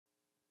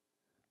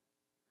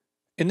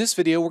In this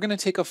video, we're going to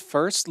take a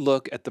first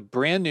look at the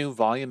brand new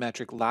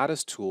volumetric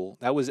lattice tool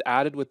that was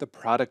added with the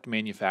product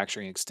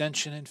manufacturing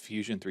extension in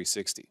Fusion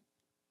 360.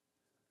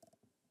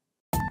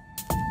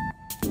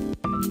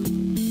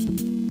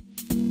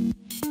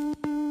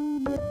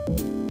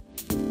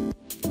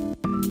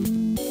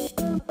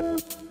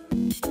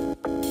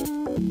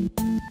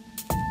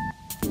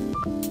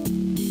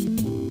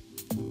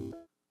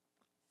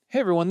 Hey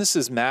everyone, this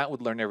is Matt with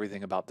Learn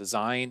Everything About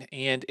Design,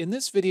 and in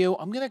this video,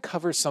 I'm going to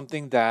cover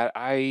something that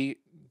I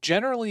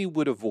generally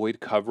would avoid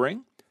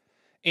covering,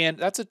 and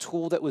that's a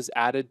tool that was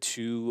added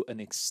to an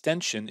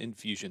extension in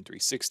Fusion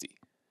 360.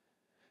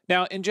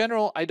 Now, in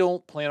general, I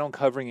don't plan on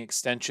covering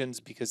extensions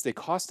because they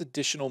cost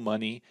additional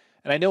money,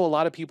 and I know a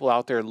lot of people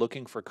out there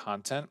looking for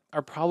content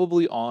are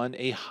probably on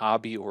a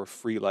hobby or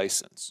free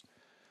license.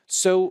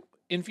 So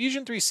in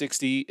Fusion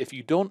 360, if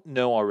you don't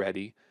know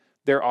already,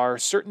 there are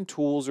certain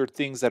tools or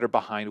things that are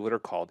behind what are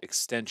called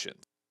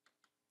extensions.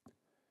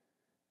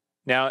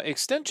 Now,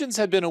 extensions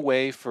have been a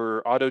way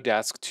for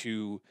Autodesk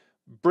to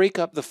break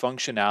up the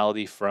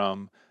functionality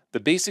from the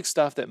basic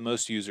stuff that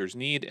most users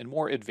need and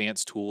more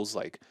advanced tools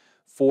like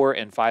 4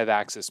 and 5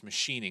 axis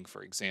machining,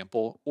 for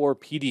example, or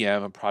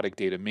PDM, and product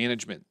data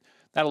management.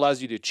 That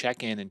allows you to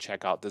check in and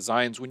check out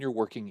designs when you're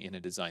working in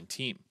a design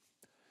team.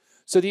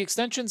 So the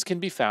extensions can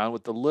be found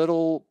with the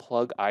little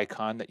plug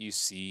icon that you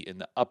see in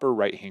the upper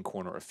right-hand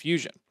corner of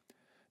Fusion.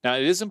 Now,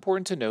 it is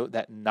important to note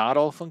that not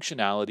all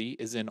functionality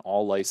is in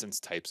all license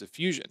types of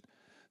Fusion.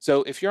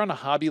 So if you're on a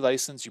hobby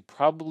license, you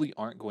probably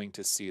aren't going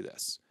to see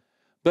this.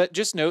 But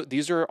just note,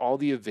 these are all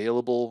the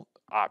available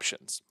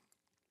options.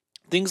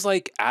 Things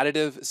like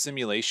additive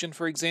simulation,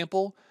 for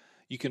example,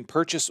 you can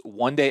purchase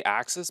one-day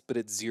access, but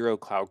it's 0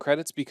 cloud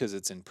credits because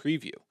it's in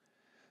preview.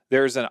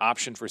 There's an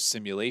option for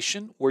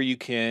simulation where you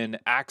can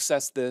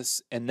access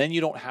this and then you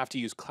don't have to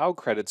use cloud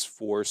credits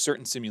for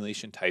certain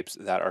simulation types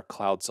that are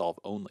cloud solve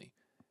only.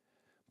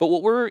 But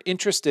what we're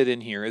interested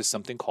in here is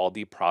something called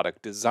the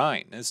product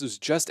design. This was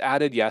just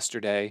added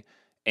yesterday,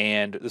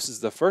 and this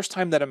is the first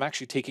time that I'm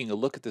actually taking a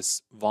look at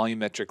this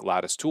volumetric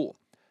lattice tool.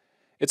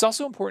 It's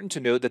also important to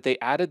note that they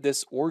added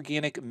this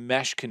organic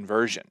mesh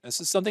conversion. This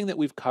is something that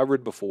we've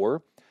covered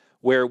before,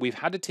 where we've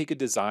had to take a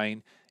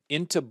design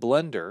into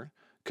Blender,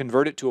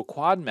 convert it to a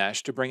quad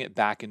mesh to bring it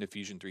back into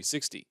Fusion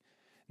 360.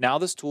 Now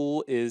this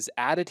tool is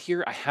added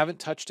here. I haven't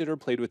touched it or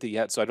played with it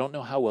yet, so I don't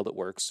know how well it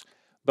works,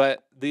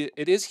 but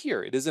it is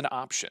here. It is an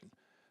option.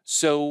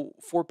 So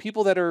for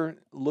people that are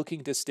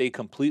looking to stay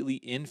completely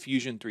in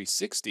Fusion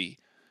 360,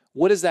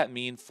 what does that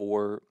mean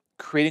for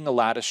creating a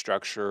lattice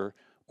structure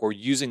or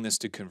using this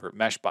to convert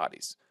mesh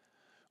bodies?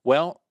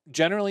 Well,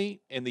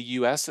 generally in the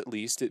US at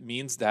least, it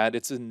means that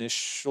it's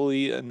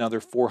initially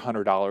another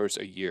 $400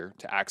 a year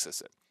to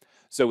access it.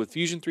 So with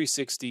Fusion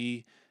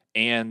 360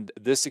 and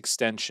this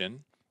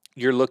extension,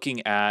 you're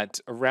looking at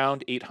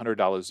around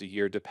 $800 a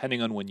year,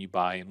 depending on when you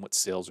buy and what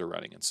sales are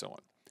running and so on.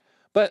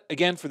 But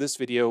again, for this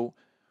video,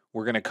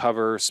 we're going to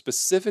cover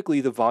specifically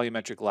the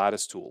volumetric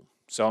lattice tool.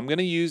 So I'm going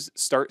to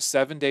start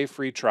 7-day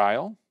free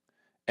trial,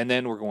 and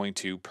then we're going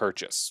to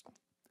purchase.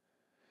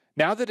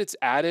 Now that it's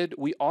added,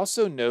 we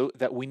also note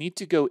that we need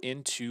to go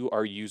into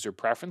our user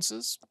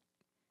preferences.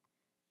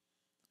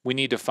 We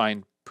need to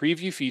find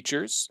preview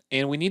features,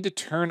 and we need to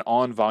turn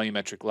on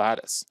volumetric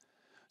lattice.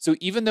 So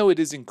even though it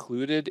is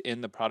included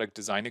in the product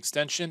design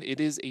extension, it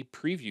is a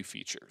preview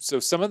feature. So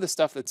some of the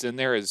stuff that's in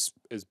there is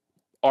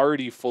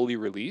already fully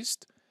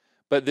released,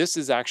 but this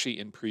is actually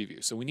in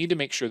preview. So we need to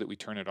make sure that we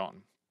turn it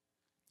on.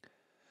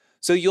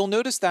 So you'll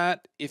notice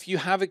that if you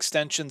have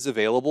extensions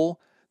available,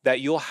 that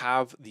you'll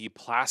have the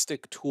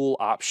plastic tool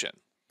option.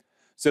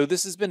 So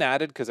this has been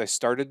added because I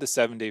started the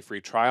 7-day free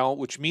trial,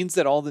 which means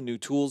that all the new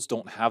tools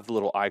don't have the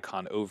little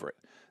icon over it.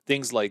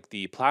 Things like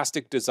the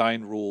plastic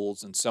design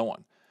rules and so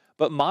on.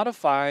 But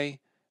modify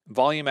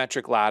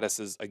volumetric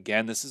lattices,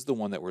 again, this is the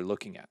one that we're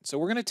looking at. So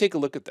we're going to take a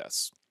look at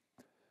this.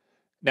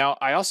 Now,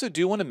 I also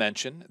do want to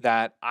mention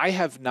that I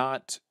have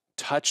not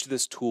touched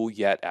this tool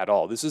yet at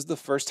all. This is the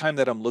first time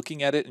that I'm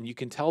looking at it, and you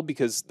can tell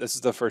because this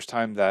is the first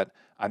time that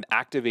I'm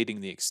activating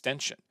the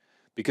extension.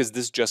 Because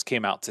this just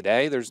came out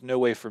today, there's no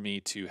way for me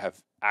to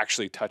have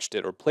actually touched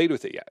it or played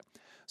with it yet.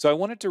 So I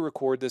wanted to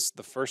record this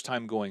the first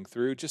time going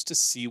through just to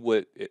see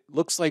what it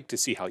looks like, to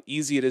see how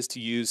easy it is to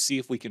use, see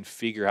if we can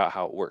figure out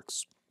how it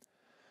works.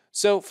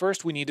 So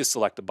first we need to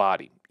select the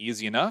body.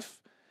 Easy enough.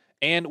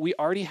 And we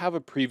already have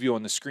a preview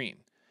on the screen.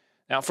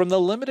 Now, from the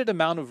limited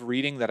amount of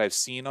reading that I've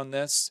seen on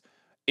this,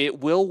 it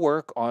will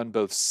work on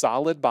both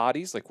solid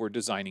bodies, like we're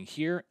designing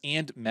here,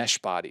 and mesh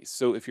bodies.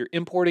 So if you're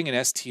importing an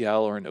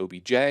STL or an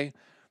OBJ,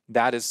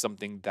 that is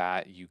something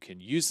that you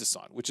can use this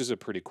on, which is a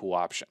pretty cool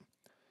option.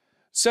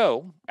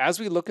 So as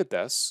we look at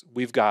this,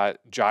 we've got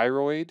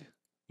gyroid,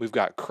 we've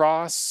got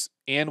cross,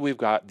 and we've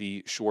got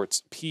the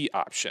Schwartz P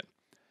option.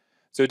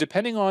 So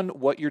depending on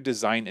what your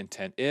design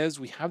intent is,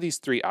 we have these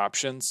 3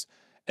 options.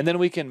 And then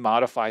we can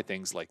modify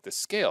things like the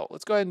scale.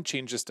 Let's go ahead and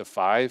change this to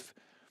 5.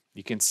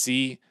 You can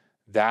see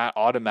that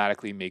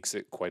automatically makes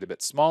it quite a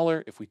bit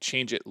smaller. If we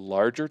change it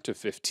larger to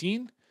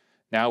 15,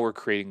 now we're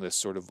creating this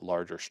sort of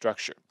larger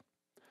structure.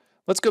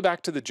 Let's go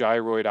back to the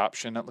gyroid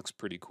option. That looks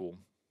pretty cool.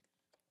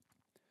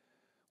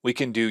 We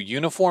can do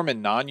uniform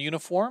and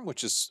non-uniform,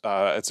 which is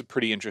it's a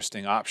pretty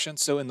interesting option.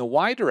 So in the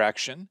Y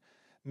direction,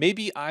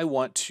 maybe I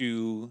want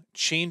to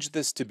change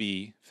this to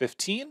be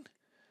 15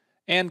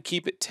 and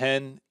keep it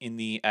 10 in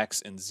the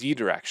X and Z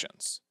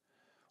directions.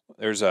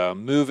 There's a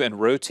move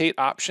and rotate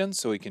option,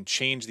 so we can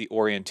change the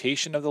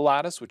orientation of the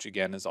lattice, which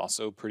again is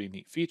also a pretty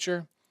neat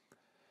feature.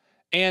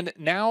 And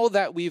now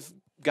that we've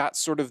got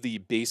sort of the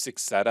basic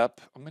setup,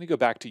 I'm going to go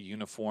back to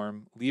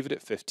uniform, leave it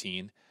at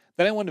 15.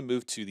 Then I want to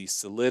move to the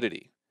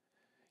solidity.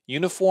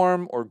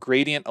 Uniform or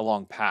gradient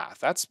along path.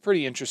 That's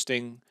pretty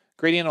interesting.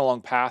 Gradient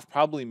along path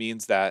probably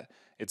means that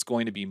it's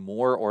going to be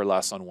more or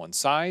less on one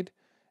side.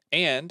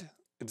 And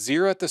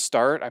 0 at the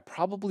start, I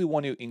probably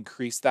want to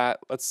increase that,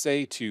 let's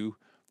say, to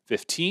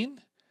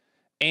 15.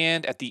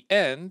 And at the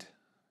end,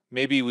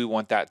 maybe we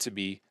want that to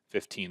be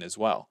 15 as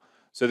well.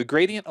 So the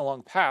gradient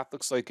along path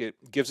looks like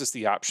it gives us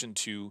the option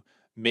to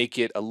make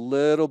it a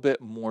little bit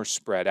more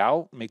spread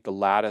out, make the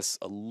lattice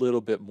a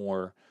little bit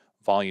more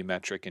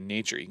volumetric in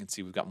nature. You can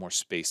see we've got more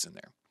space in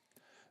there.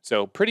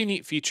 So pretty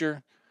neat feature.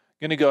 I'm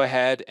going to go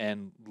ahead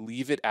and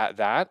leave it at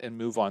that and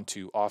move on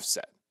to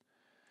offset.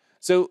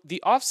 So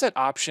the offset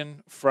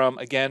option from,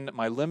 again,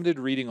 my limited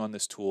reading on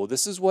this tool,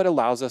 this is what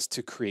allows us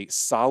to create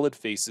solid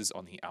faces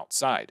on the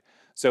outside.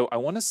 So I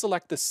want to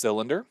select the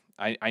cylinder.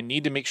 I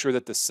need to make sure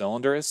that the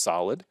cylinder is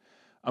solid.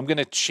 I'm going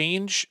to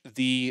change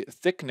the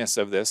thickness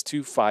of this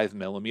to 5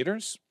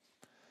 millimeters.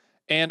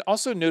 And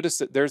also notice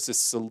that there's a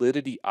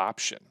solidity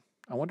option.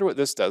 I wonder what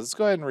this does. Let's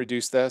go ahead and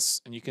reduce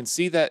this. And you can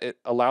see that it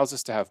allows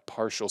us to have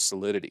partial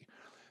solidity.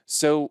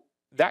 So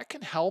that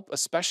can help,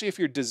 especially if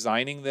you're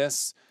designing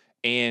this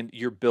and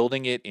you're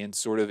building it in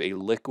sort of a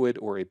liquid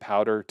or a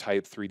powder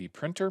type 3D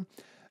printer.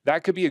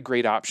 That could be a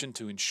great option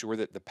to ensure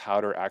that the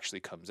powder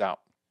actually comes out.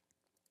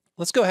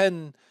 Let's go ahead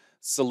and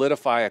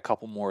solidify a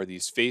couple more of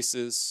these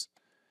faces.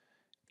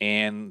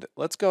 And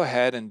let's go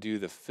ahead and do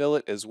the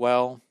fillet as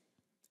well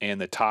and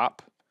the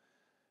top.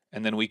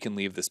 And then we can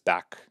leave this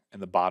back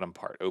and the bottom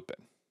part open.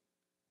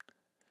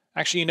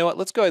 Actually, you know what?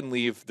 Let's go ahead and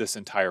leave this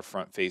entire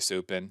front face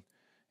open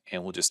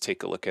and we'll just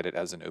take a look at it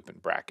as an open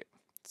bracket.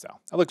 So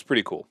that looks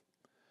pretty cool.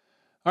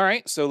 All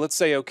right, so let's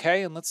say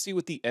okay, and let's see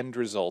what the end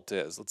result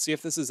is. Let's see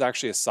if this is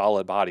actually a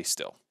solid body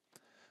still.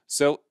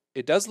 So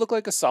it does look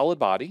like a solid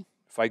body.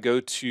 If I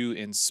go to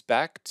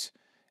inspect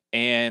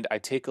and I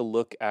take a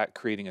look at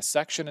creating a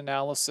section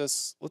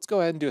analysis, let's go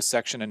ahead and do a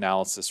section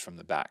analysis from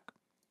the back.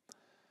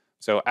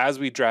 So as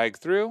we drag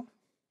through,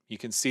 you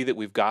can see that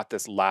we've got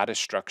this lattice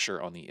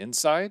structure on the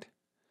inside.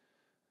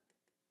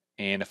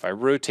 And if I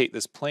rotate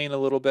this plane a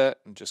little bit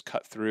and just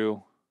cut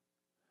through,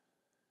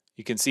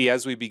 you can see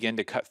as we begin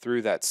to cut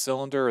through that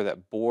cylinder or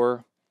that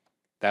bore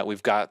that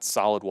we've got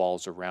solid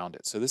walls around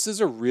it. So this is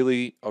a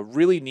really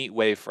neat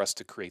way for us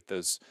to create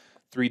those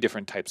 3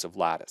 different types of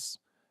lattice.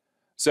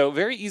 So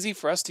very easy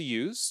for us to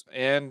use.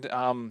 And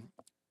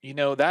you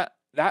know,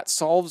 that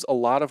solves a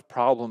lot of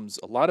problems,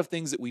 a lot of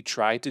things that we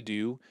try to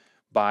do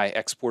by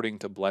exporting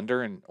to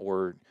Blender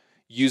or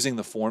using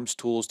the forms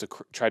tools to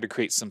try to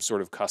create some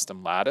sort of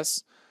custom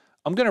lattice.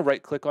 I'm going to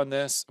right click on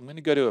this. I'm going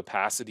to go to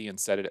opacity and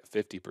set it at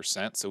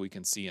 50% so we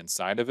can see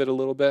inside of it a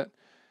little bit.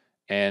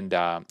 And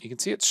you can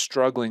see it's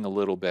struggling a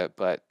little bit,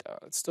 but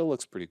it still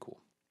looks pretty cool.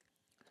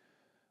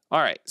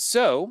 All right,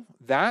 so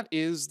that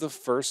is the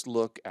first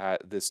look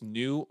at this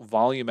new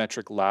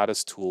volumetric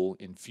lattice tool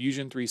in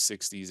Fusion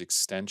 360's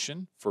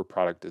extension for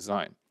product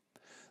design.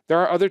 There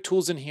are other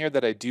tools in here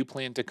that I do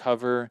plan to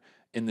cover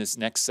in this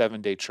next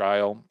 7-day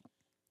trial.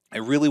 I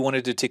really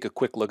wanted to take a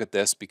quick look at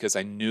this because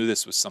I knew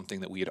this was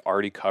something that we had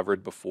already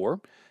covered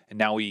before, and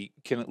now we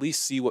can at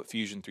least see what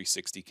Fusion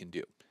 360 can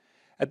do.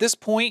 At this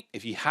point,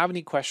 if you have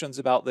any questions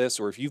about this,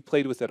 or if you've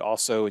played with it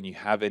also and you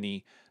have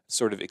any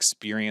sort of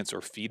experience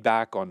or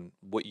feedback on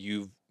what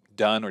you've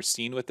done or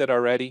seen with it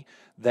already,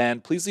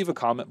 then please leave a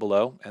comment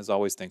below. As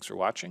always, thanks for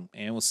watching,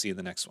 and we'll see you in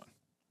the next one.